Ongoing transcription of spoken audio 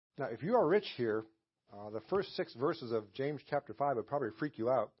Now, if you are rich here, the first 6 verses of James chapter 5 would probably freak you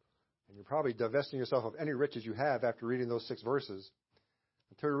out. And you're probably divesting yourself of any riches you have after reading those 6 verses.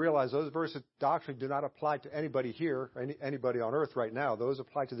 Until you realize those verses doctrinally do not apply to anybody here, or anybody on earth right now. Those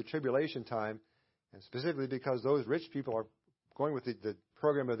apply to the tribulation time, and specifically because those rich people are going with the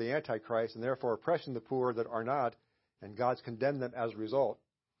program of the Antichrist and therefore oppressing the poor that are not, and God's condemned them as a result.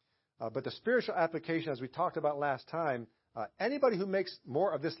 But the spiritual application, as we talked about last time, anybody who makes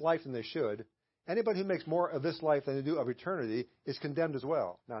more of this life than they should, anybody who makes more of this life than they do of eternity is condemned as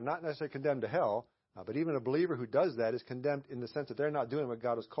well. Now, not necessarily condemned to hell, but even a believer who does that is condemned in the sense that they're not doing what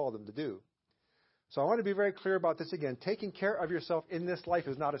God has called them to do. So I want to be very clear about this again. Taking care of yourself in this life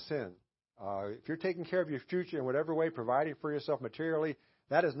is not a sin. If you're taking care of your future in whatever way, providing for yourself materially,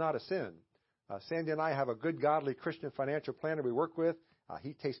 that is not a sin. Sandy and I have a good, godly Christian financial planner we work with.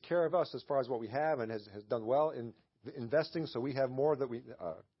 He takes care of us as far as what we have and has done well in investing, so we have more that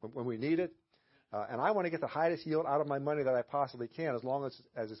when we need it. And I want to get the highest yield out of my money that I possibly can, as long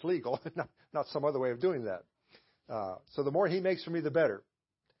as it's legal, not some other way of doing that. So the more he makes for me, the better.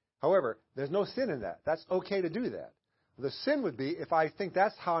 However, there's no sin in that. That's okay to do that. The sin would be if I think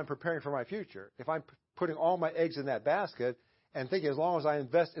that's how I'm preparing for my future. If I'm putting all my eggs in that basket and thinking as long as I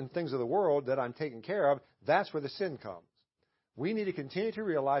invest in things of the world that I'm taken care of, that's where the sin comes. We need to continue to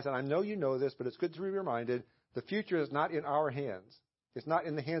realize, and I know you know this, but it's good to be reminded, the future is not in our hands. It's not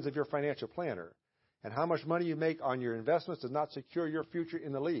in the hands of your financial planner. And how much money you make on your investments does not secure your future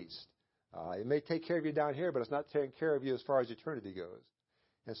in the least. It may take care of you down here, but it's not taking care of you as far as eternity goes.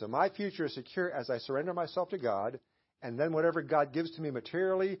 And so my future is secure as I surrender myself to God, and then whatever God gives to me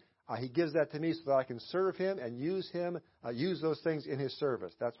materially, He gives that to me so that I can serve Him and use those things in His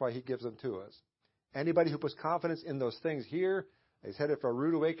service. That's why He gives them to us. Anybody who puts confidence in those things here is headed for a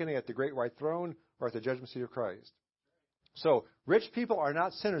rude awakening at the great white throne or at the judgment seat of Christ. So rich people are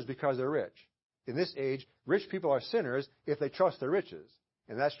not sinners because they're rich. In this age, rich people are sinners if they trust their riches.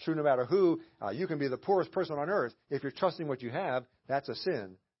 And that's true no matter who. You can be the poorest person on earth. If you're trusting what you have, that's a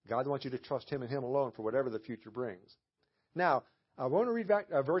sin. God wants you to trust Him and Him alone for whatever the future brings. Now, I want to read back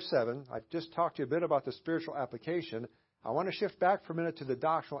verse 7. I've just talked to you a bit about the spiritual application. I want to shift back for a minute to the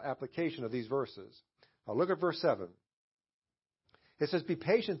doctrinal application of these verses. Look at verse 7. It says, "Be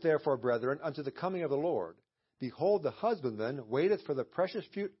patient, therefore, brethren, unto the coming of the Lord. Behold, the husbandman waiteth for the precious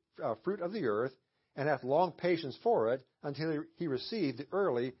fruit of the earth, and hath long patience for it, until he receive the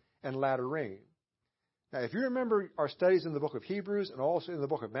early and latter rain." Now, if you remember our studies in the book of Hebrews and also in the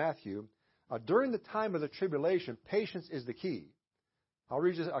book of Matthew, during the time of the tribulation, patience is the key. I'll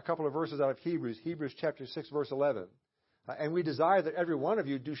read you a couple of verses out of Hebrews chapter 6, verse 11. "And we desire that every one of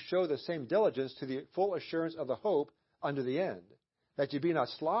you do show the same diligence to the full assurance of the hope unto the end, that ye be not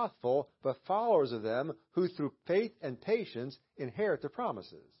slothful, but followers of them who through faith and patience inherit the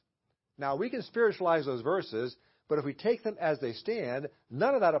promises." Now, we can spiritualize those verses, but if we take them as they stand,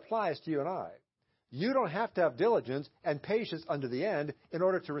 none of that applies to you and I. You don't have to have diligence and patience unto the end in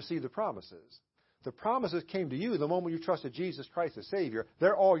order to receive the promises. The promises came to you the moment you trusted Jesus Christ as Savior.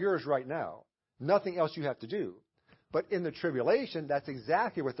 They're all yours right now. Nothing else you have to do. But in the tribulation, that's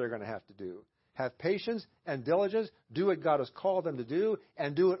exactly what they're going to have to do. Have patience and diligence, do what God has called them to do,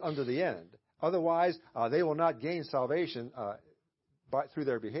 and do it unto the end. Otherwise, they will not gain salvation through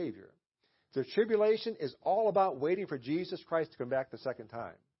their behavior. The tribulation is all about waiting for Jesus Christ to come back the second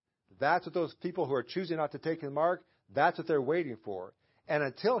time. That's what those people who are choosing not to take the mark, that's what they're waiting for. And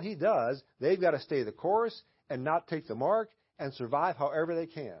until He does, they've got to stay the course and not take the mark and survive however they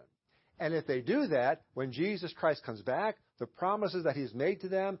can. And if they do that, when Jesus Christ comes back, the promises that He's made to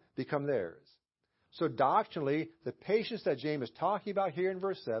them become theirs. So doctrinally, the patience that James is talking about here in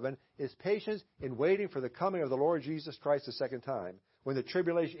verse 7 is patience in waiting for the coming of the Lord Jesus Christ the second time, when the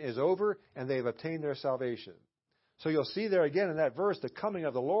tribulation is over and they've obtained their salvation. So you'll see there again in that verse, the coming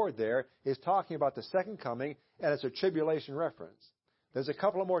of the Lord there is talking about the second coming, and it's a tribulation reference. There's a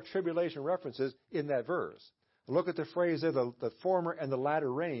couple of more tribulation references in that verse. Look at the phrase there, the former and the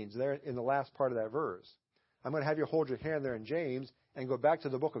latter rains, there in the last part of that verse. I'm going to have you hold your hand there in James and go back to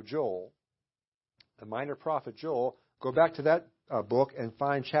the book of Joel, the minor prophet Joel. Go back to that book and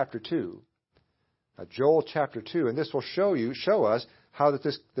find chapter 2. Joel chapter 2, and this will show us how that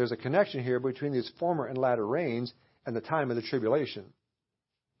there's a connection here between these former and latter rains and the time of the tribulation.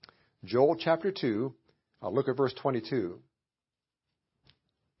 Joel chapter 2, look at verse 22.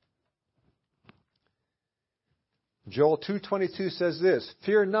 Joel 2:22 says this,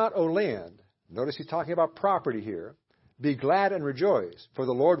 "Fear not, O land." Notice he's talking about property here. "Be glad and rejoice, for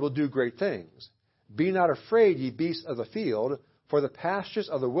the Lord will do great things. Be not afraid, ye beasts of the field, for the pastures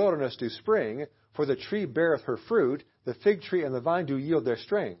of the wilderness do spring, for for the tree beareth her fruit, the fig tree and the vine do yield their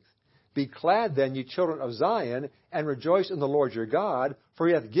strength. Be glad then, ye children of Zion, and rejoice in the Lord your God, for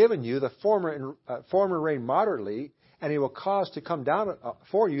he hath given you the former rain moderately, and he will cause to come down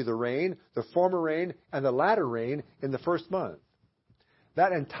for you the rain, the former rain, and the latter rain in the first month.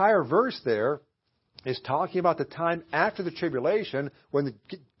 That entire verse there is talking about the time after the tribulation when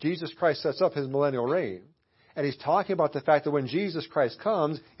Jesus Christ sets up his millennial reign. And he's talking about the fact that when Jesus Christ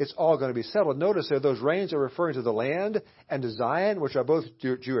comes, it's all going to be settled. Notice there those rains are referring to the land and to Zion, which are both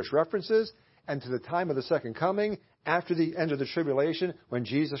Jewish references, and to the time of the second coming after the end of the tribulation when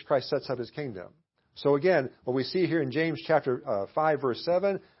Jesus Christ sets up his kingdom. So again, what we see here in James chapter 5, verse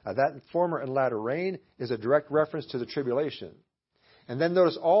 7, that former and latter rain is a direct reference to the tribulation. And then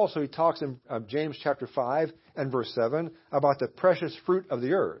notice also he talks in James chapter 5 and verse 7 about the precious fruit of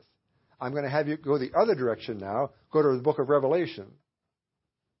the earth. I'm going to have you go the other direction now. Go to the book of Revelation.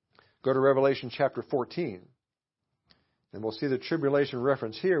 Go to Revelation chapter 14. And we'll see the tribulation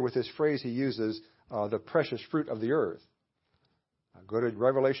reference here with this phrase he uses, the precious fruit of the earth. Go to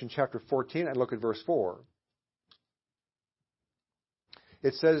Revelation chapter 14 and look at verse 4.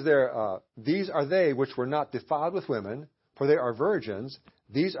 It says there, these are they which were not defiled with women, for they are virgins.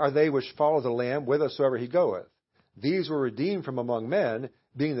 These are they which follow the Lamb whithersoever he goeth. These were redeemed from among men,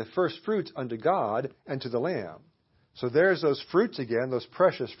 being the first fruits unto God and to the Lamb. So there's those fruits again, those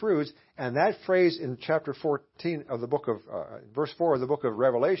precious fruits, and that phrase in chapter 14 of the book of, verse 4 of the book of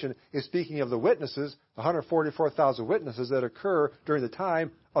Revelation is speaking of the witnesses, 144,000 witnesses that occur during the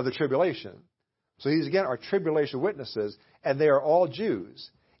time of the tribulation. So these again are tribulation witnesses, and they are all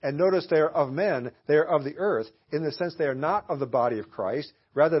Jews. And notice they are of men, they are of the earth, in the sense they are not of the body of Christ,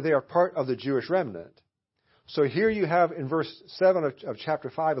 rather they are part of the Jewish remnant. So here you have in verse 7 of chapter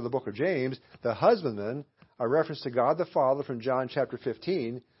 5 of the book of James, the husbandman, a reference to God the Father from John chapter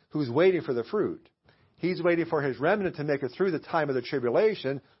 15, who's waiting for the fruit. He's waiting for his remnant to make it through the time of the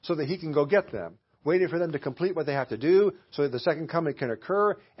tribulation so that he can go get them. Waiting for them to complete what they have to do so that the second coming can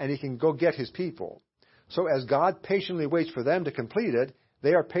occur and he can go get his people. So as God patiently waits for them to complete it,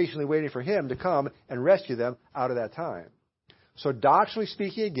 they are patiently waiting for him to come and rescue them out of that time. So doctrinally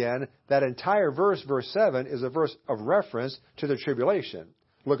speaking again, that entire verse, verse 7, is a verse of reference to the tribulation.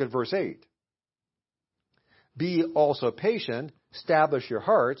 Look at verse 8. Be ye also patient, establish your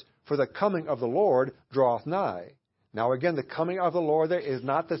hearts, for the coming of the Lord draweth nigh. Now again, the coming of the Lord there is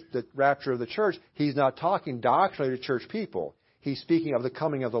not the rapture of the church. He's not talking doctrinally to church people. He's speaking of the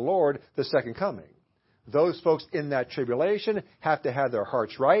coming of the Lord, the second coming. Those folks in that tribulation have to have their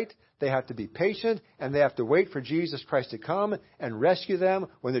hearts right. They have to be patient, and they have to wait for Jesus Christ to come and rescue them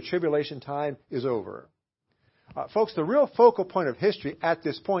when the tribulation time is over. Folks, the real focal point of history at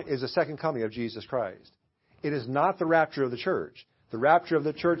this point is the second coming of Jesus Christ. It is not the rapture of the church. The rapture of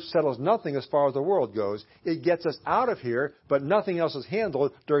the church settles nothing as far as the world goes. It gets us out of here, but nothing else is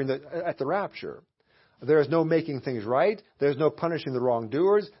handled at the rapture. There is no making things right. There's no punishing the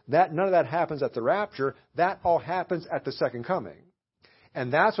wrongdoers. None of that happens at the rapture. That all happens at the second coming.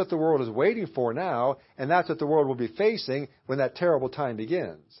 And that's what the world is waiting for now, and that's what the world will be facing when that terrible time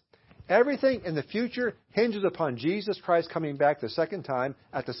begins. Everything in the future hinges upon Jesus Christ coming back the second time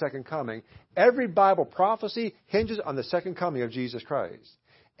at the second coming. Every Bible prophecy hinges on the second coming of Jesus Christ.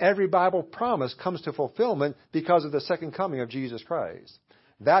 Every Bible promise comes to fulfillment because of the second coming of Jesus Christ.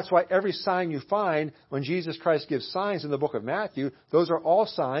 That's why every sign you find when Jesus Christ gives signs in the book of Matthew, those are all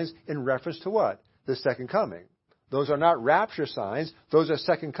signs in reference to what? The second coming. Those are not rapture signs. Those are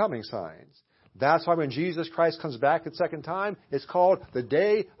second coming signs. That's why when Jesus Christ comes back the second time, it's called the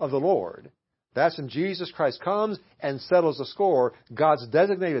day of the Lord. That's when Jesus Christ comes and settles the score, God's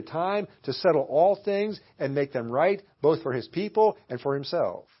designated time to settle all things and make them right, both for his people and for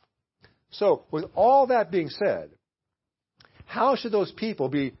himself. So, with all that being said, how should those people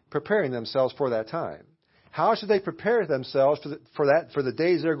be preparing themselves for that time? How should they prepare themselves for the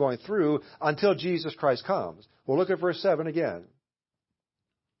days they're going through until Jesus Christ comes? Well, look at verse 7 again.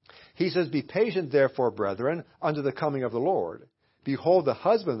 He says, Be patient, therefore, brethren, unto the coming of the Lord. Behold, the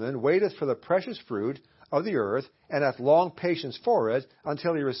husbandman waiteth for the precious fruit of the earth, and hath long patience for it,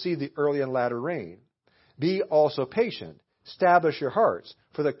 until he receive the early and latter rain. Be also patient, establish your hearts,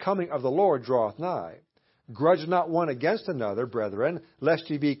 for the coming of the Lord draweth nigh. Grudge not one against another, brethren, lest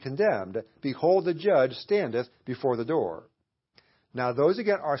ye be condemned. Behold, the judge standeth before the door. Now, those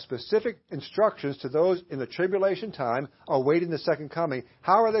again are specific instructions to those in the tribulation time awaiting the second coming.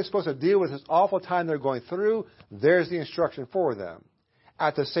 How are they supposed to deal with this awful time they're going through? There's the instruction for them.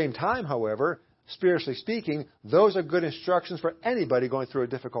 At the same time, however, spiritually speaking, those are good instructions for anybody going through a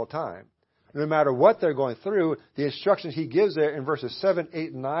difficult time. No matter what they're going through, the instructions he gives there in verses 7,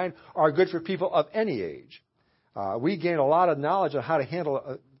 8, and 9 are good for people of any age. We gain a lot of knowledge on how to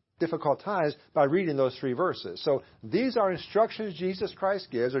handle difficult times by reading those 3 verses. So these are instructions Jesus Christ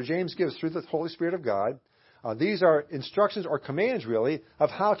gives, or James gives through the Holy Spirit of God. These are instructions or commands, really, of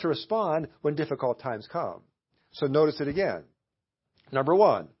how to respond when difficult times come. So notice it again. Number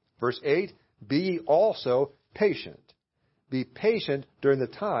 1, verse 8, be ye also patient. Be patient during the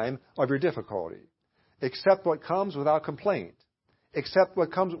time of your difficulty. Accept what comes without complaint. Accept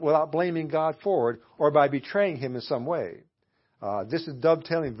what comes without blaming God for it or by betraying Him in some way. This is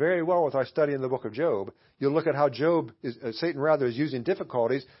dovetailing very well with our study in the book of Job. You'll look at how Satan is using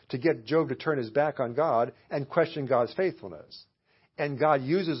difficulties to get Job to turn his back on God and question God's faithfulness. And God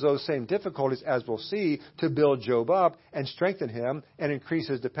uses those same difficulties, as we'll see, to build Job up and strengthen him and increase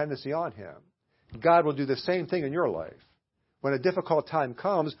his dependency on Him. God will do the same thing in your life. When a difficult time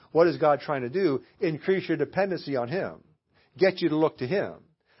comes, what is God trying to do? Increase your dependency on Him. Get you to look to Him.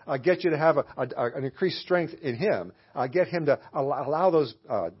 Get you to have an increased strength in Him. Get Him to allow those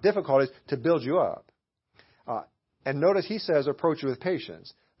difficulties to build you up. And notice he says, approach you with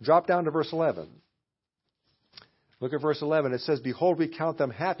patience. Drop down to verse 11. Look at verse 11. It says, behold, we count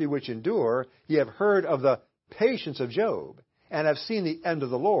them happy which endure. Ye have heard of the patience of Job, and have seen the end of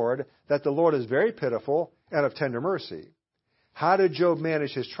the Lord, that the Lord is very pitiful and of tender mercy. How did Job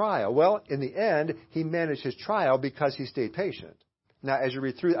manage his trial? Well, in the end, he managed his trial because he stayed patient. Now, as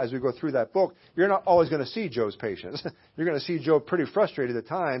we go through that book, you're not always going to see Job's patience. You're going to see Job pretty frustrated at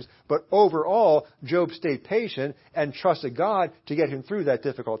times, but overall, Job stayed patient and trusted God to get him through that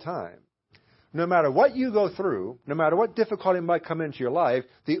difficult time. No matter what you go through, no matter what difficulty might come into your life,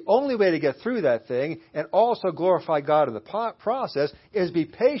 the only way to get through that thing and also glorify God in the process is be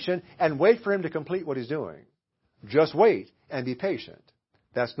patient and wait for Him to complete what He's doing. Just wait and be patient.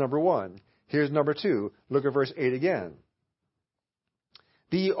 That's number 1. Here's number 2. Look at verse 8 again.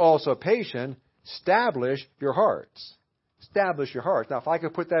 Be also patient, establish your hearts. Establish your hearts. Now, if I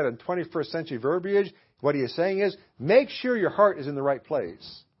could put that in 21st century verbiage, what he is saying is, make sure your heart is in the right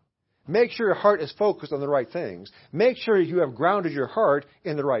place. Make sure your heart is focused on the right things. Make sure you have grounded your heart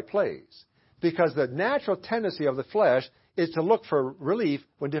in the right place. Because the natural tendency of the flesh is to look for relief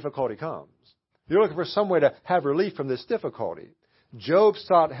when difficulty comes. You're looking for some way to have relief from this difficulty. Job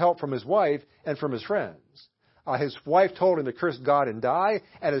sought help from his wife and from his friends. His wife told him to curse God and die,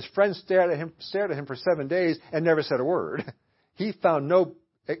 and his friends stared at him for 7 days and never said a word. He found no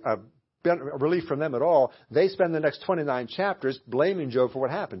relief from them at all. They spend the next 29 chapters blaming Job for what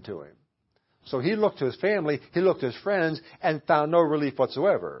happened to him. So he looked to his family, he looked to his friends, and found no relief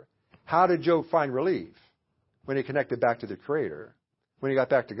whatsoever. How did Job find relief? When he connected back to the Creator. When he got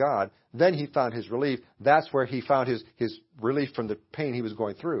back to God, then he found his relief. That's where he found his relief from the pain he was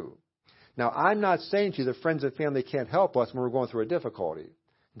going through. Now, I'm not saying to you that friends and family can't help us when we're going through a difficulty.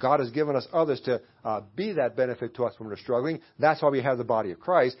 God has given us others to be that benefit to us when we're struggling. That's why we have the body of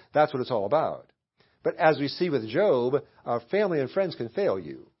Christ. That's what it's all about. But as we see with Job, family and friends can fail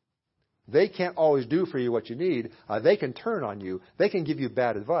you. They can't always do for you what you need. They can turn on you. They can give you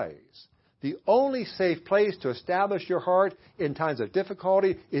bad advice. The only safe place to establish your heart in times of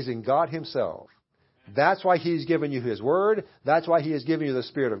difficulty is in God Himself. That's why He's given you His Word. That's why He has given you the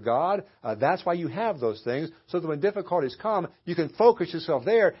Spirit of God. That's why you have those things, so that when difficulties come, you can focus yourself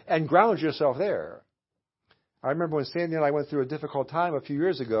there and ground yourself there. I remember when Sandy and I went through a difficult time a few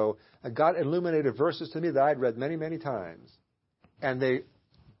years ago, God illuminated verses to me that I had read many, many times. And they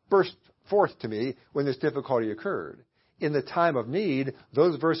burst forth to me when this difficulty occurred. In the time of need,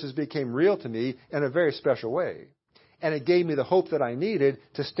 those verses became real to me in a very special way. And it gave me the hope that I needed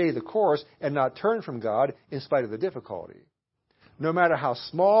to stay the course and not turn from God in spite of the difficulty. No matter how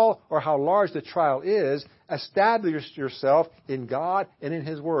small or how large the trial is, establish yourself in God and in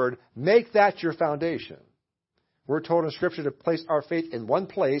His Word. Make that your foundation. We're told in Scripture to place our faith in one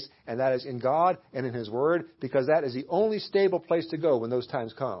place, and that is in God and in His Word, because that is the only stable place to go when those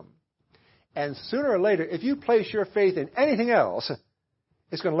times come. And sooner or later, if you place your faith in anything else,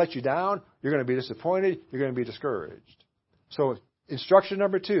 it's going to let you down, you're going to be disappointed, you're going to be discouraged. So, instruction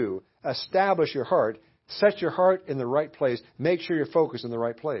number 2, establish your heart, set your heart in the right place, make sure you're focused in the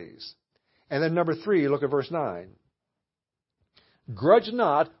right place. And then number 3, look at verse 9. Grudge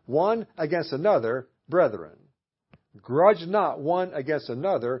not one against another, brethren. Grudge not one against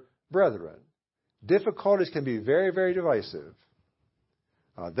another, brethren. Difficulties can be very, very divisive.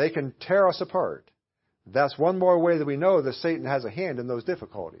 They can tear us apart. That's one more way that we know that Satan has a hand in those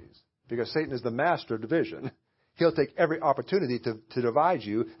difficulties, because Satan is the master of division. He'll take every opportunity to divide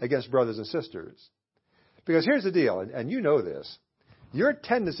you against brothers and sisters. Because here's the deal, and you know this. Your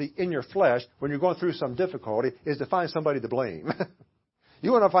tendency in your flesh, when you're going through some difficulty, is to find somebody to blame.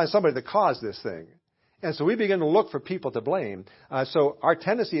 You want to find somebody that caused this thing. And so we begin to look for people to blame. So our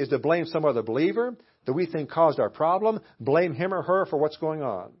tendency is to blame some other believer that we think caused our problem, blame him or her for what's going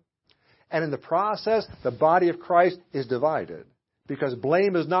on. And in the process, the body of Christ is divided. Because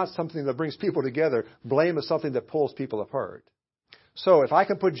blame is not something that brings people together. Blame is something that pulls people apart. So if I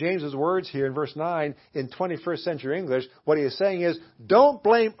can put James's words here in verse 9 in 21st century English, what he is saying is, don't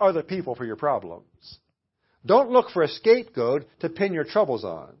blame other people for your problems. Don't look for a scapegoat to pin your troubles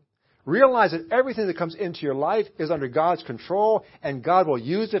on. Realize that everything that comes into your life is under God's control, and God will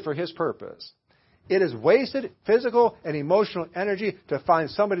use it for His purpose. It is wasted physical and emotional energy to find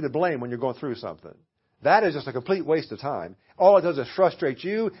somebody to blame when you're going through something. That is just a complete waste of time. All it does is frustrate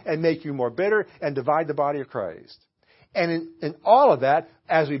you and make you more bitter and divide the body of Christ. And in all of that,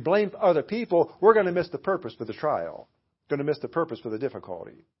 as we blame other people, we're going to miss the purpose for the trial. Going to miss the purpose for the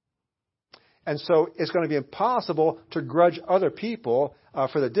difficulty. And so it's going to be impossible to grudge other people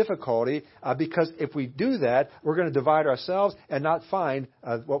for the difficulty because if we do that, we're going to divide ourselves and not find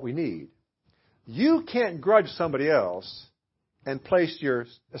what we need. You can't grudge somebody else and place your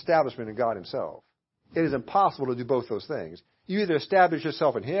establishment in God Himself. It is impossible to do both those things. You either establish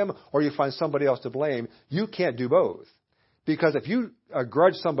yourself in Him or you find somebody else to blame. You can't do both. Because if you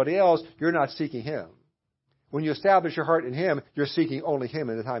grudge somebody else, you're not seeking Him. When you establish your heart in Him, you're seeking only Him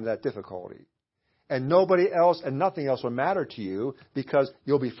in the time of that difficulty. And nobody else and nothing else will matter to you because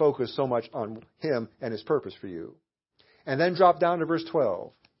you'll be focused so much on Him and His purpose for you. And then drop down to verse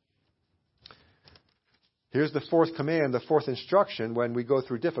 12. Here's the fourth command, the fourth instruction when we go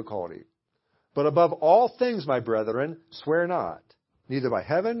through difficulty. But above all things, my brethren, swear not, neither by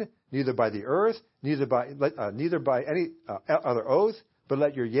heaven, neither by the earth, neither by any other oath, but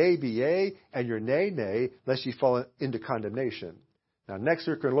let your yea be yea, and your nay, nay, lest ye fall into condemnation. Now, next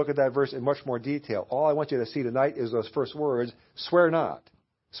we're going to look at that verse in much more detail. All I want you to see tonight is those first words, swear not.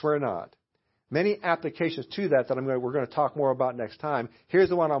 Swear not. Many applications to that we're going to talk more about next time. Here's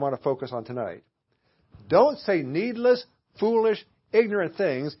the one I want to focus on tonight. Don't say needless, foolish, ignorant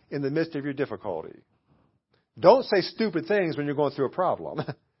things in the midst of your difficulty. Don't say stupid things when you're going through a problem.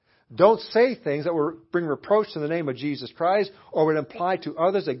 Don't say things that will bring reproach to the name of Jesus Christ or would imply to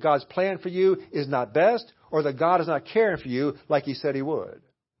others that God's plan for you is not best or that God is not caring for you like He said He would.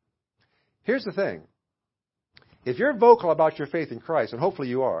 Here's the thing. If you're vocal about your faith in Christ, and hopefully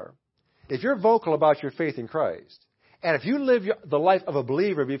you are, if you're vocal about your faith in Christ, and if you live the life of a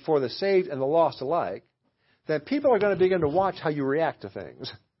believer before the saved and the lost alike, then people are going to begin to watch how you react to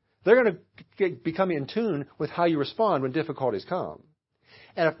things. They're going to become in tune with how you respond when difficulties come.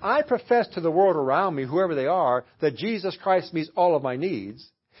 And if I profess to the world around me, whoever they are, that Jesus Christ meets all of my needs,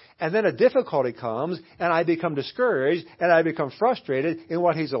 and then a difficulty comes, and I become discouraged, and I become frustrated in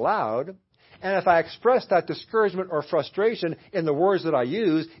what He's allowed, and if I express that discouragement or frustration in the words that I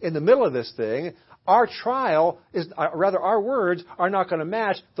use in the middle of this thing, our words are not going to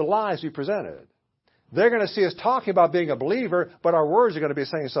match the lies we presented. They're going to see us talking about being a believer, but our words are going to be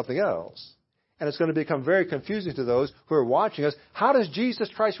saying something else. And it's going to become very confusing to those who are watching us. How does Jesus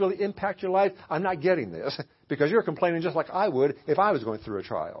Christ really impact your life? I'm not getting this. Because you're complaining just like I would if I was going through a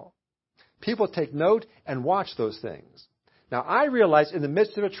trial. People take note and watch those things. Now, I realize in the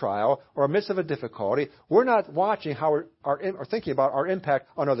midst of a trial or midst of a difficulty, we're not watching or thinking about our impact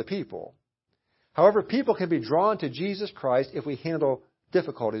on other people. However, people can be drawn to Jesus Christ if we handle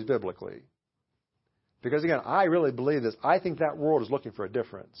difficulties biblically. Because again, I really believe this. I think that world is looking for a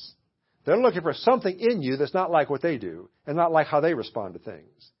difference. They're looking for something in you that's not like what they do and not like how they respond to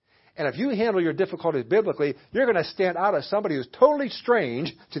things. And if you handle your difficulties biblically, you're going to stand out as somebody who's totally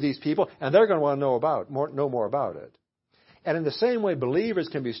strange to these people, and they're going to want to know more about it. And in the same way, believers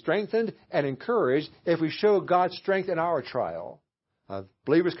can be strengthened and encouraged if we show God's strength in our trial.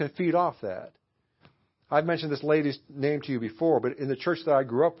 Believers can feed off that. I've mentioned this lady's name to you before, but in the church that I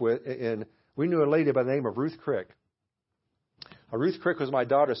grew up with, we knew a lady by the name of Ruth Crick. Ruth Crick was my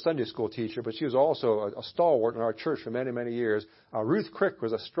daughter's Sunday school teacher, but she was also a stalwart in our church for many, many years. Ruth Crick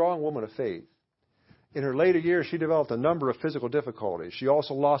was a strong woman of faith. In her later years, she developed a number of physical difficulties. She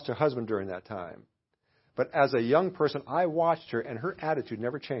also lost her husband during that time. But as a young person, I watched her, and her attitude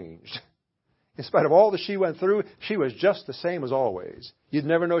never changed. In spite of all that she went through, she was just the same as always. You'd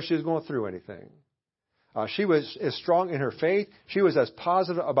never know she was going through anything. She was as strong in her faith. She was as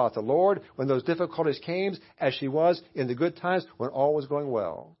positive about the Lord when those difficulties came as she was in the good times when all was going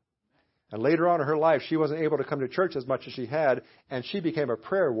well. And later on in her life, she wasn't able to come to church as much as she had, and she became a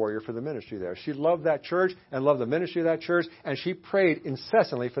prayer warrior for the ministry there. She loved that church and loved the ministry of that church, and she prayed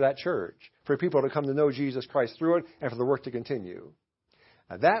incessantly for that church, for people to come to know Jesus Christ through it and for the work to continue.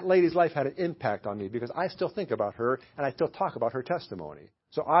 Now, that lady's life had an impact on me because I still think about her and I still talk about her testimony.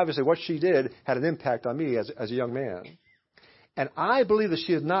 So obviously what she did had an impact on me as a young man. And I believe that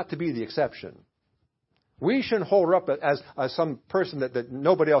she is not to be the exception. We shouldn't hold her up as some person that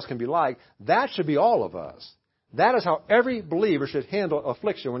nobody else can be like. That should be all of us. That is how every believer should handle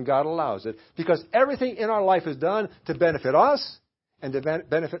affliction when God allows it, because everything in our life is done to benefit us and to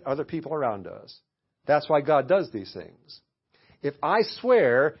benefit other people around us. That's why God does these things. If I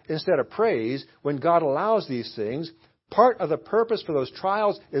swear instead of praise when God allows these things, part of the purpose for those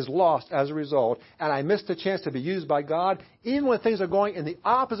trials is lost as a result, and I miss the chance to be used by God even when things are going in the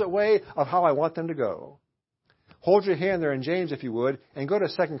opposite way of how I want them to go. Hold your hand there in James, if you would, and go to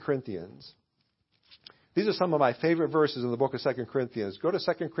 2 Corinthians. These are some of my favorite verses in the book of 2 Corinthians. Go to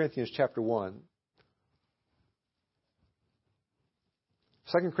 2 Corinthians chapter 1.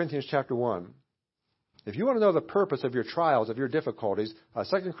 2 Corinthians chapter 1. If you want to know the purpose of your trials, of your difficulties,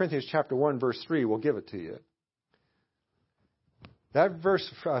 2 Corinthians chapter 1, verse 3 will give it to you. That verse,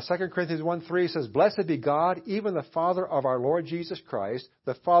 2 Corinthians 1:3 says, "Blessed be God, even the Father of our Lord Jesus Christ,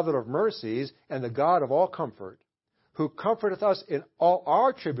 the Father of mercies, and the God of all comfort, who comforteth us in all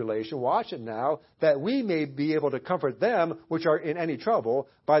our tribulation," watch it now, "that we may be able to comfort them which are in any trouble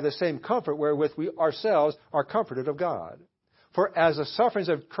by the same comfort wherewith we ourselves are comforted of God. For as the sufferings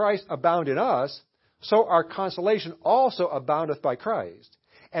of Christ abound in us, so our consolation also aboundeth by Christ.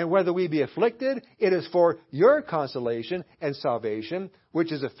 And whether we be afflicted, it is for your consolation and salvation,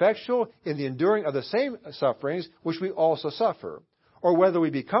 which is effectual in the enduring of the same sufferings which we also suffer. Or whether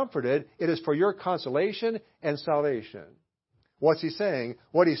we be comforted, it is for your consolation and salvation." What's he saying?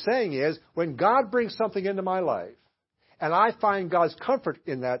 What he's saying is, when God brings something into my life, and I find God's comfort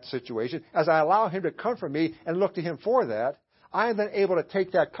in that situation, as I allow Him to comfort me and look to Him for that, I am then able to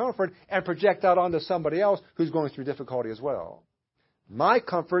take that comfort and project that onto somebody else who's going through difficulty as well. My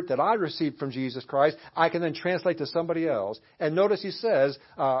comfort that I received from Jesus Christ, I can then translate to somebody else. And notice he says,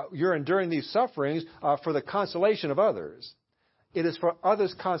 you're enduring these sufferings for the consolation of others. It is for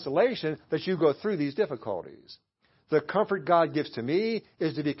others' consolation that you go through these difficulties. The comfort God gives to me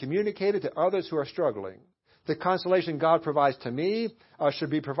is to be communicated to others who are struggling. The consolation God provides to me should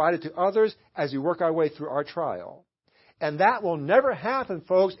be provided to others as we work our way through our trial. And that will never happen,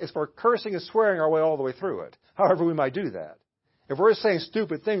 folks, if we're cursing and swearing our way all the way through it, however we might do that. If we're saying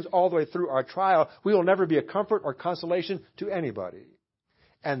stupid things all the way through our trial, we will never be a comfort or consolation to anybody.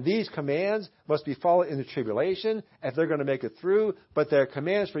 And these commands must be followed in the tribulation if they're going to make it through, but they're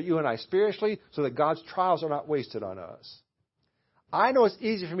commands for you and I spiritually so that God's trials are not wasted on us. I know it's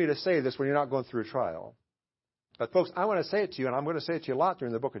easy for me to say this when you're not going through a trial. But folks, I want to say it to you, and I'm going to say it to you a lot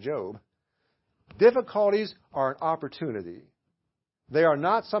during the book of Job. Difficulties are an opportunity. They are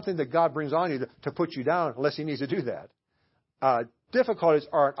not something that God brings on you to put you down unless He needs to do that. Difficulties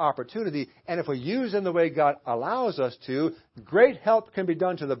are an opportunity, and if we use them the way God allows us to, great help can be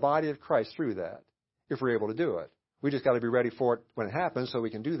done to the body of Christ through that, if we're able to do it. We just got to be ready for it when it happens so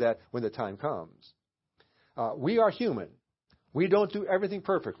we can do that when the time comes. We are human. We don't do everything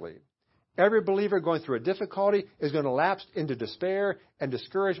perfectly. Every believer going through a difficulty is going to lapse into despair and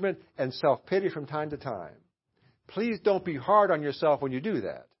discouragement and self-pity from time to time. Please don't be hard on yourself when you do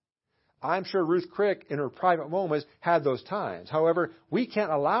that. I'm sure Ruth Crick, in her private moments, had those times. However, we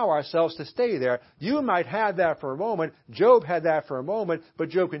can't allow ourselves to stay there. You might have that for a moment. Job had that for a moment, but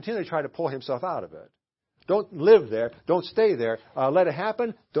Job continued to try to pull himself out of it. Don't live there. Don't stay there. Let it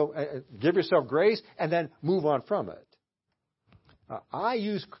happen. Don't give yourself grace, and then move on from it. I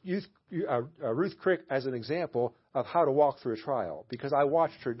use Ruth Crick as an example of how to walk through a trial because I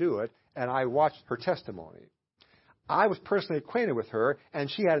watched her do it, and I watched her testimony. I was personally acquainted with her, and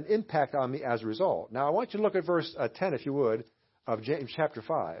she had an impact on me as a result. Now, I want you to look at verse 10, if you would, of James chapter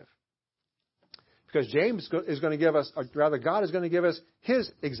 5. Because James is going to give us, or rather God is going to give us His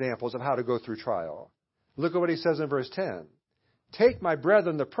examples of how to go through trial. Look at what he says in verse 10. "Take my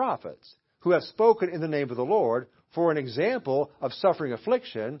brethren the prophets, who have spoken in the name of the Lord, for an example of suffering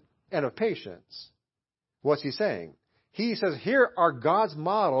affliction and of patience." What's he saying? He says, here are God's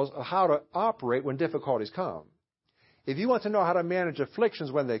models of how to operate when difficulties come. If you want to know how to manage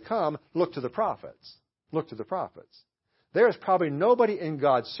afflictions when they come, look to the prophets. Look to the prophets. There is probably nobody in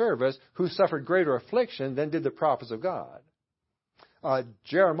God's service who suffered greater affliction than did the prophets of God.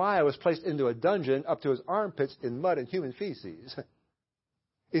 Jeremiah was placed into a dungeon up to his armpits in mud and human feces.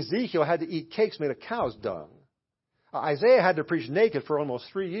 Ezekiel had to eat cakes made of cow's dung. Isaiah had to preach naked for almost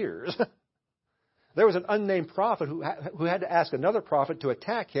 3 years. There was an unnamed prophet who had to ask another prophet to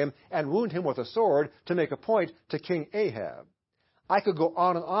attack him and wound him with a sword to make a point to King Ahab. I could go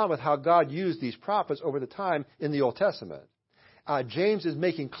on and on with how God used these prophets over the time in the Old Testament. James is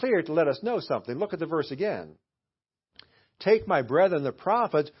making clear to let us know something. Look at the verse again. Take my brethren, the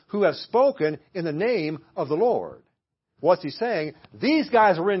prophets, who have spoken in the name of the Lord. What's he saying? These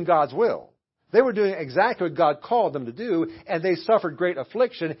guys were in God's will. They were doing exactly what God called them to do, and they suffered great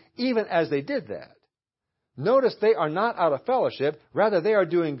affliction even as they did that. Notice they are not out of fellowship. Rather, they are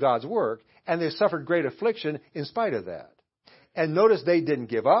doing God's work, and they suffered great affliction in spite of that. And notice they didn't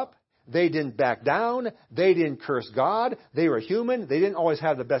give up. They didn't back down. They didn't curse God. They were human. They didn't always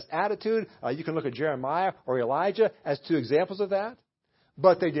have the best attitude. You can look at Jeremiah or Elijah as two examples of that.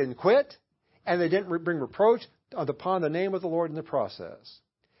 But they didn't quit, and they didn't bring reproach upon the name of the Lord in the process.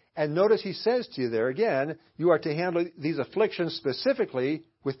 And notice he says to you there again, you are to handle these afflictions specifically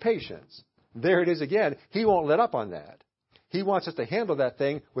with patience. There it is again. He won't let up on that. He wants us to handle that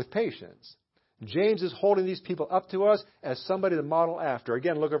thing with patience. James is holding these people up to us as somebody to model after.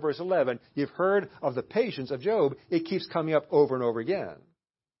 Again, look at verse 11. You've heard of the patience of Job. It keeps coming up over and over again.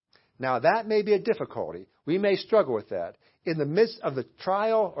 Now, that may be a difficulty. We may struggle with that. In the midst of the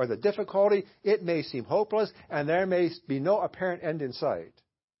trial or the difficulty, it may seem hopeless, and there may be no apparent end in sight.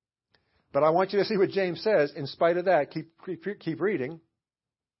 But I want you to see what James says. In spite of that, keep reading.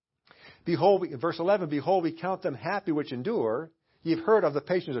 Behold, verse 11, behold, we count them happy which endure. You've heard of the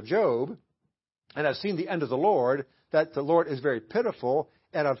patience of Job, and have seen the end of the Lord, that the Lord is very pitiful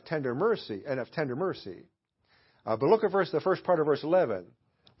and of tender mercy. But look at the first part of verse 11.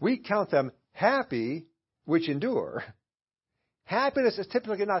 We count them happy which endure. Happiness is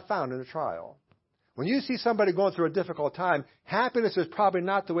typically not found in a trial. When you see somebody going through a difficult time, happiness is probably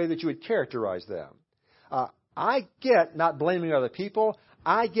not the way that you would characterize them. I get not blaming other people.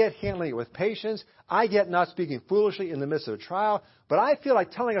 I get handling it with patience. I get not speaking foolishly in the midst of a trial. But I feel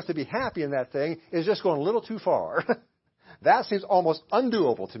like telling us to be happy in that thing is just going a little too far. That seems almost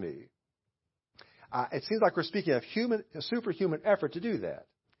undoable to me. It seems like we're speaking of a superhuman effort to do that.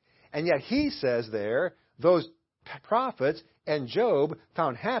 And yet he says there, those prophets and Job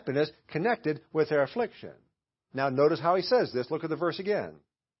found happiness connected with their affliction. Now notice how he says this. Look at the verse again.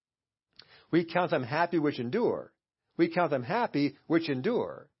 We count them happy which endure. We count them happy which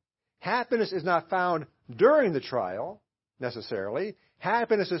endure. Happiness is not found during the trial, necessarily.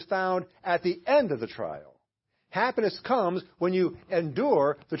 Happiness is found at the end of the trial. Happiness comes when you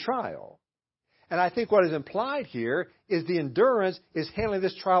endure the trial. And I think what is implied here is the endurance is handling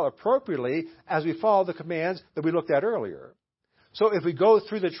this trial appropriately as we follow the commands that we looked at earlier. So if we go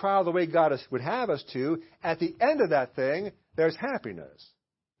through the trial the way God would have us to, at the end of that thing, there's happiness.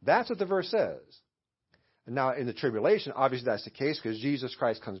 That's what the verse says. And now in the tribulation, obviously that's the case because Jesus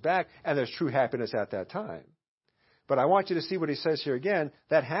Christ comes back and there's true happiness at that time. But I want you to see what he says here again.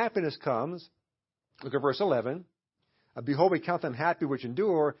 That happiness comes, look at verse 11. Behold, we count them happy which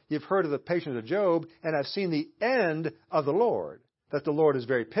endure. You've heard of the patience of Job and have seen the end of the Lord, that the Lord is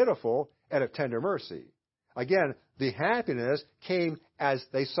very pitiful and of tender mercy. Again, the happiness came as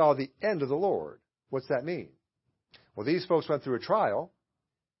they saw the end of the Lord. What's that mean? Well, these folks went through a trial.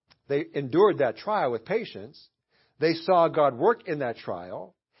 They endured that trial with patience. They saw God work in that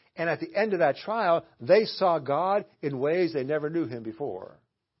trial. And at the end of that trial, they saw God in ways they never knew Him before.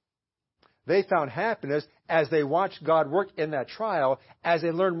 They found happiness as they watched God work in that trial, as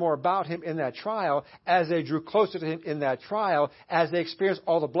they learned more about Him in that trial, as they drew closer to Him in that trial, as they experienced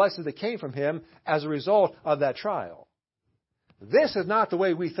all the blessings that came from Him as a result of that trial. This is not the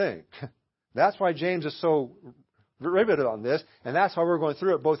way we think. That's why James is so riveted on this, and that's why we're going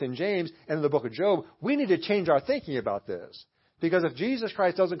through it both in James and in the book of Job. We need to change our thinking about this. Because if Jesus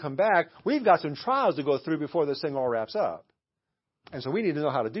Christ doesn't come back, we've got some trials to go through before this thing all wraps up. And so we need to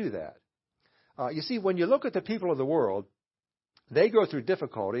know how to do that. You see, when you look at the people of the world, they go through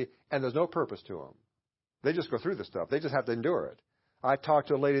difficulty and there's no purpose to them. They just go through the stuff. They just have to endure it. I talked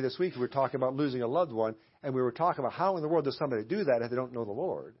to a lady this week. We were talking about losing a loved one, and we were talking about how in the world does somebody do that if they don't know the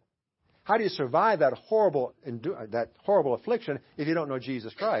Lord? How do you survive that horrible affliction if you don't know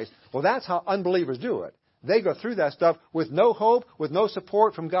Jesus Christ? Well, that's how unbelievers do it. They go through that stuff with no hope, with no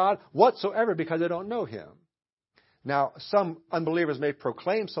support from God whatsoever because they don't know Him. Now, some unbelievers may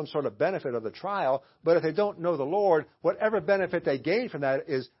proclaim some sort of benefit of the trial, but if they don't know the Lord, whatever benefit they gain from that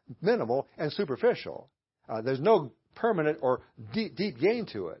is minimal and superficial. There's no permanent or deep gain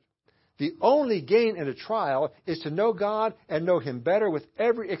to it. The only gain in a trial is to know God and know Him better with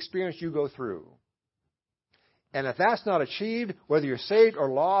every experience you go through. And if that's not achieved, whether you're saved or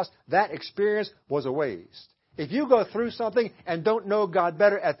lost, that experience was a waste. If you go through something and don't know God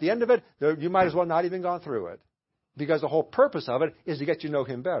better at the end of it, you might as well not even gone through it. Because the whole purpose of it is to get you to know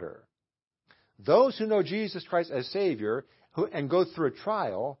Him better. Those who know Jesus Christ as Savior and go through a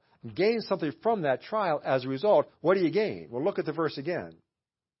trial gain something from that trial as a result. What do you gain? Well, look at the verse again.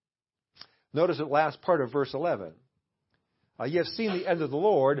 Notice the last part of verse 11. You have seen the end of the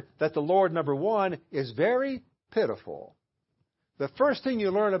Lord, that the Lord, number one, is very pitiful. The first thing you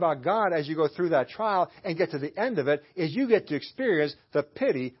learn about God as you go through that trial and get to the end of it is you get to experience the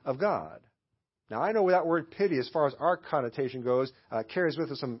pity of God. Now, I know that word pity, as far as our connotation goes, carries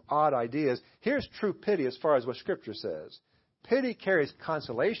with it some odd ideas. Here's true pity as far as what Scripture says. Pity carries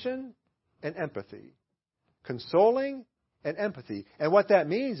consolation and empathy. Consoling and empathy. And what that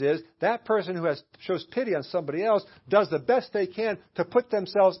means is that person who shows pity on somebody else does the best they can to put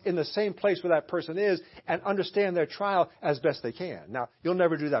themselves in the same place where that person is and understand their trial as best they can. Now, you'll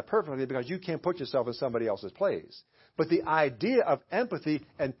never do that perfectly because you can't put yourself in somebody else's place. But the idea of empathy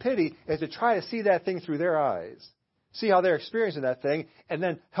and pity is to try to see that thing through their eyes. See how they're experiencing that thing and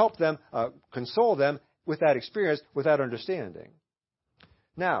then help them, console them with that experience, with that understanding.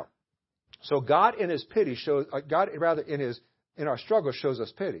 Now, so God in His pity shows, in our struggle shows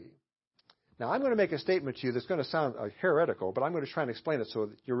us pity. Now, I'm going to make a statement to you that's going to sound heretical, but I'm going to try and explain it so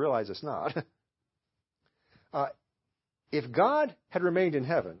that you realize it's not. If God had remained in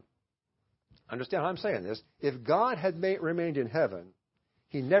heaven, understand how I'm saying this, if God had remained in heaven,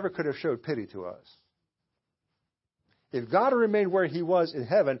 He never could have showed pity to us. If God had remained where He was in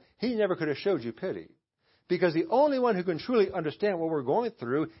heaven, He never could have showed you pity. Because the only one who can truly understand what we're going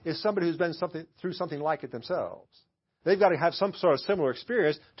through is somebody who's been through something like it themselves. They've got to have some sort of similar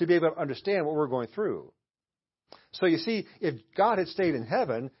experience to be able to understand what we're going through. So you see, if God had stayed in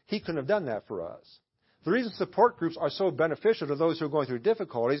heaven, He couldn't have done that for us. The reason support groups are so beneficial to those who are going through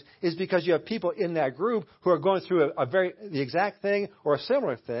difficulties is because you have people in that group who are going through the exact thing or a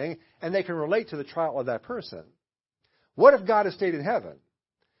similar thing, and they can relate to the trial of that person. What if God had stayed in heaven?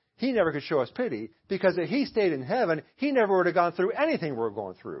 He never could show us pity, because if He stayed in heaven, He never would have gone through anything we're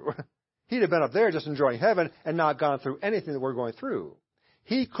going through. He'd have been up there just enjoying heaven and not gone through anything that we're going through.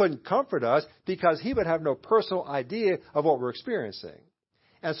 He couldn't comfort us because He would have no personal idea of what we're experiencing.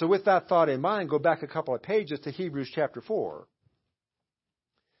 And so with that thought in mind, go back a couple of pages to Hebrews chapter 4.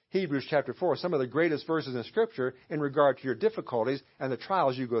 Hebrews chapter 4, some of the greatest verses in Scripture in regard to your difficulties and the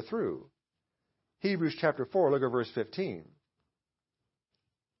trials you go through. Hebrews chapter 4, look at verse 15.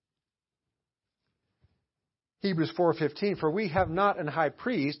 Hebrews 4:15, for we have not an high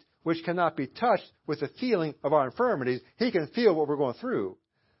priest which cannot be touched with the feeling of our infirmities. He can feel what we're going through.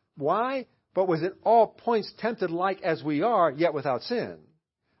 Why? But was in all points tempted like as we are, yet without sin.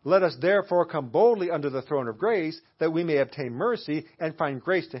 Let us therefore come boldly under the throne of grace, that we may obtain mercy and find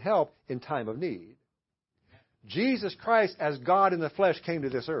grace to help in time of need. Jesus Christ, as God in the flesh, came to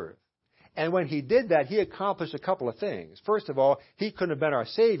this earth. And when He did that, He accomplished a couple of things. First of all, He couldn't have been our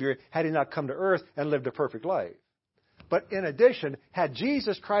Savior had He not come to earth and lived a perfect life. But in addition, had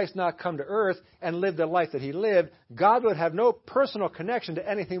Jesus Christ not come to earth and lived the life that He lived, God would have no personal connection to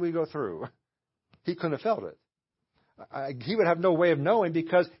anything we go through. He couldn't have felt it. He would have no way of knowing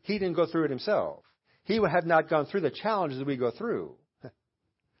because He didn't go through it Himself. He would have not gone through the challenges that we go through.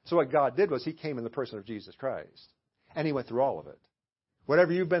 So what God did was He came in the person of Jesus Christ. And He went through all of it.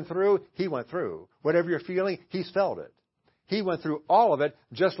 Whatever you've been through, He went through. Whatever you're feeling, He's felt it. He went through all of it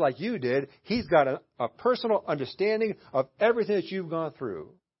just like you did. He's got a personal understanding of everything that you've gone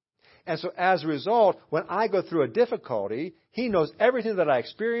through. And so as a result, when I go through a difficulty, He knows everything that I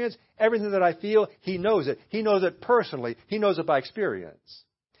experience, everything that I feel. He knows it. He knows it personally. He knows it by experience.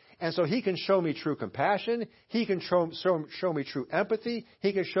 And so He can show me true compassion. He can show me true empathy.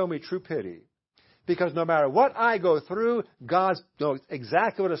 He can show me true pity. Because no matter what I go through, God knows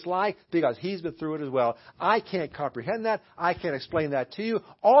exactly what it's like because He's been through it as well. I can't comprehend that. I can't explain that to you.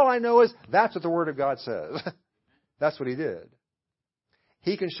 All I know is that's what the Word of God says. That's what He did.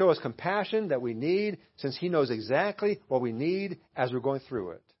 He can show us compassion that we need since He knows exactly what we need as we're going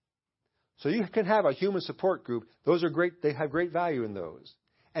through it. So you can have a human support group. Those are great. They have great value in those.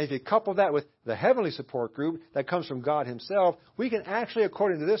 And if you couple that with the heavenly support group that comes from God Himself, we can actually,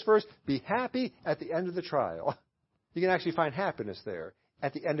 according to this verse, be happy at the end of the trial. You can actually find happiness there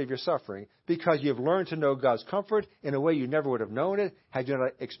at the end of your suffering because you've learned to know God's comfort in a way you never would have known it had you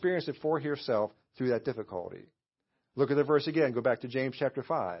not experienced it for yourself through that difficulty. Look at the verse again. Go back to James chapter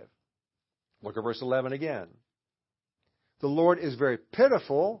 5. Look at verse 11 again. The Lord is very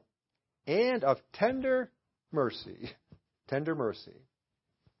pitiful and of tender mercy. Tender mercy.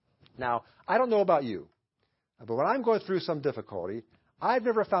 Now, I don't know about you, but when I'm going through some difficulty, I've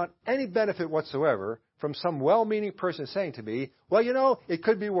never found any benefit whatsoever from some well-meaning person saying to me, well, you know, it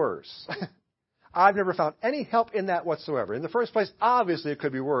could be worse. I've never found any help in that whatsoever. In the first place, obviously it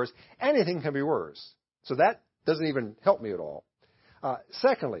could be worse. Anything can be worse. So that doesn't even help me at all.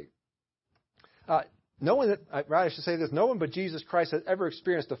 Secondly, No one, I should say this, no one but Jesus Christ has ever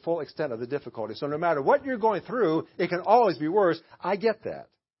experienced the full extent of the difficulty. So no matter what you're going through, it can always be worse. I get that.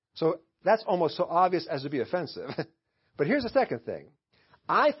 So that's almost so obvious as to be offensive. But here's the second thing.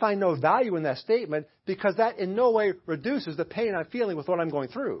 I find no value in that statement because that in no way reduces the pain I'm feeling with what I'm going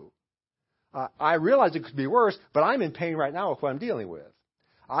through. I realize it could be worse, but I'm in pain right now with what I'm dealing with.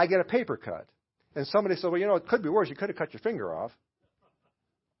 I get a paper cut. And somebody said, well, it could be worse. You could have cut your finger off.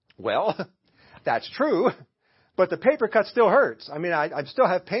 Well, that's true. But the paper cut still hurts. I mean, I still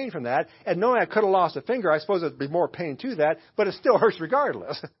have pain from that. And knowing I could have lost a finger, I suppose there'd be more pain to that. But it still hurts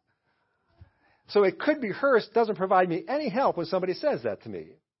regardless. So it could be hurt doesn't provide me any help when somebody says that to me.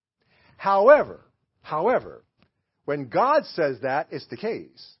 However, when God says that, it's the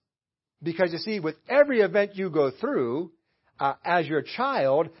case. Because you see, with every event you go through, as your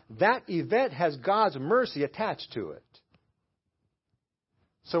child, that event has God's mercy attached to it.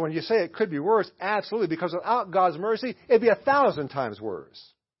 So when you say it could be worse, absolutely, because without God's mercy, it'd be 1,000 times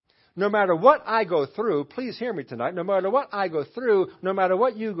worse. No matter what I go through, please hear me tonight, no matter what I go through, no matter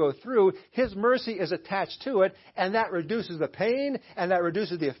what you go through, His mercy is attached to it, and that reduces the pain, and that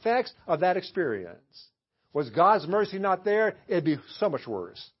reduces the effects of that experience. Was God's mercy not there, it'd be so much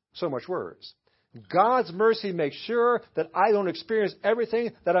worse. So much worse. God's mercy makes sure that I don't experience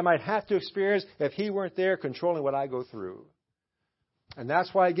everything that I might have to experience if He weren't there controlling what I go through. And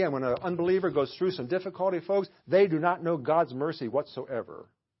that's why, again, when an unbeliever goes through some difficulty, folks, they do not know God's mercy whatsoever.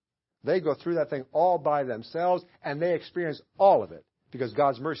 They go through that thing all by themselves, and they experience all of it because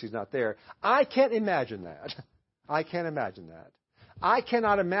God's mercy is not there. I can't imagine that. I can't imagine that. I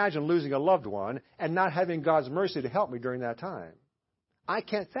cannot imagine losing a loved one and not having God's mercy to help me during that time. I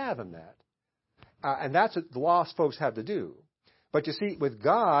can't fathom that. And that's what the lost folks have to do. But you see, with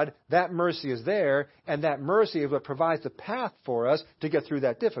God, that mercy is there, and that mercy is what provides the path for us to get through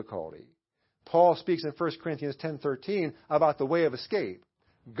that difficulty. Paul speaks in 1 Corinthians 10:13 about the way of escape.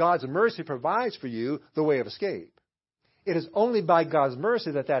 God's mercy provides for you the way of escape. It is only by God's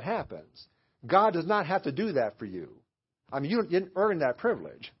mercy that that happens. God does not have to do that for you. I mean, you didn't earn that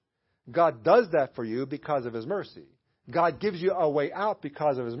privilege. God does that for you because of His mercy. God gives you a way out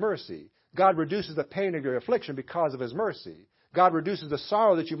because of His mercy. God reduces the pain of your affliction because of His mercy. God reduces the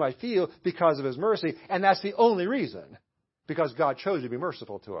sorrow that you might feel because of His mercy, and that's the only reason, because God chose to be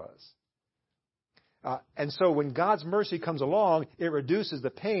merciful to us. And so when God's mercy comes along, it reduces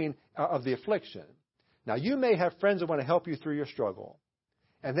the pain of the affliction. Now, you may have friends that want to help you through your struggle,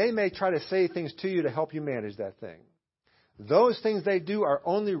 and they may try to say things to you to help you manage that thing. Those things they do are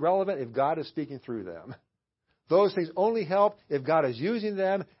only relevant if God is speaking through them. Those things only help if God is using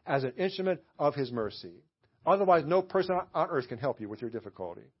them as an instrument of His mercy. Otherwise, no person on earth can help you with your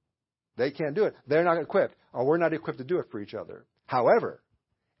difficulty. They can't do it. They're not equipped, or we're not equipped to do it for each other. However,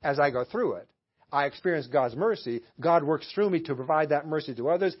 as I go through it, I experience God's mercy. God works through me to provide that mercy to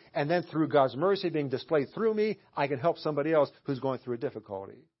others, and then through God's mercy being displayed through me, I can help somebody else who's going through a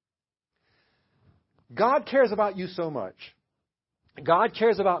difficulty. God cares about you so much. God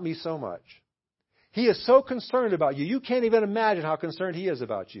cares about me so much. He is so concerned about you. You can't even imagine how concerned He is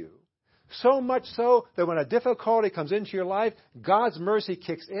about you. So much so that when a difficulty comes into your life, God's mercy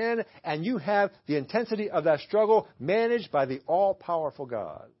kicks in, and you have the intensity of that struggle managed by the all-powerful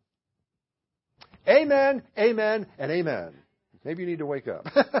God. Amen, amen, and amen. Maybe you need to wake up.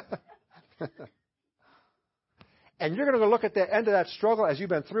 And you're going to look at the end of that struggle as you've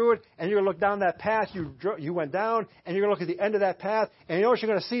been through it, and you're going to look down that path you went down, and you're going to look at the end of that path, and you know what you're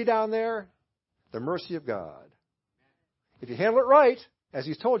going to see down there? The mercy of God. If you handle it right, as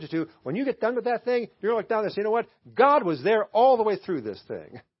He's told you to, when you get done with that thing, you're going to look down there and say, you know what? God was there all the way through this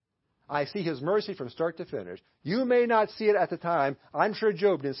thing. I see His mercy from start to finish. You may not see it at the time. I'm sure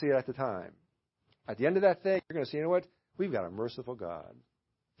Job didn't see it at the time. At the end of that thing, you're going to say, you know what? We've got a merciful God.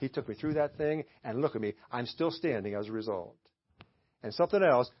 He took me through that thing, and look at me. I'm still standing as a result. And something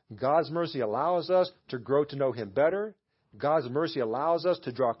else, God's mercy allows us to grow to know Him better. God's mercy allows us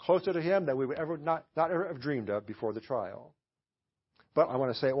to draw closer to Him than we would ever not ever have dreamed of before the trial. But I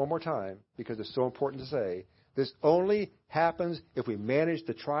want to say it one more time because it's so important to say. This only happens if we manage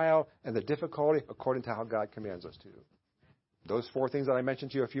the trial and the difficulty according to how God commands us to. Those 4 things that I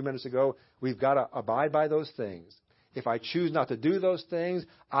mentioned to you a few minutes ago, we've got to abide by those things. If I choose not to do those things,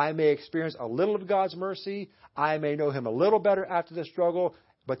 I may experience a little of God's mercy. I may know Him a little better after the struggle,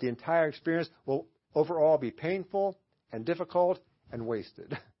 but the entire experience will overall be painful and difficult and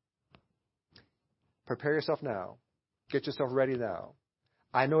wasted. Prepare yourself now. Get yourself ready now.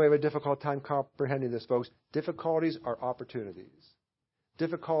 I know we have a difficult time comprehending this, folks. Difficulties are opportunities.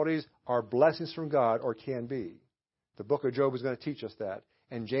 Difficulties are blessings from God, or can be. The book of Job is going to teach us that.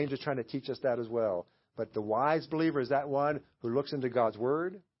 And James is trying to teach us that as well. But the wise believer is that one who looks into God's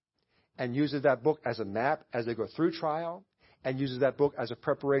Word and uses that book as a map as they go through trial, and uses that book as a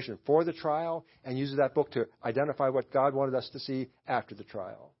preparation for the trial, and uses that book to identify what God wanted us to see after the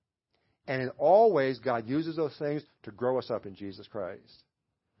trial. And in all ways, God uses those things to grow us up in Jesus Christ.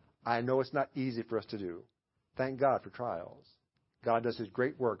 I know it's not easy for us to do. Thank God for trials. God does His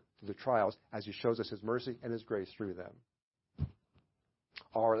great work through the trials as He shows us His mercy and His grace through them.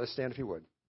 All right, let's stand if you would.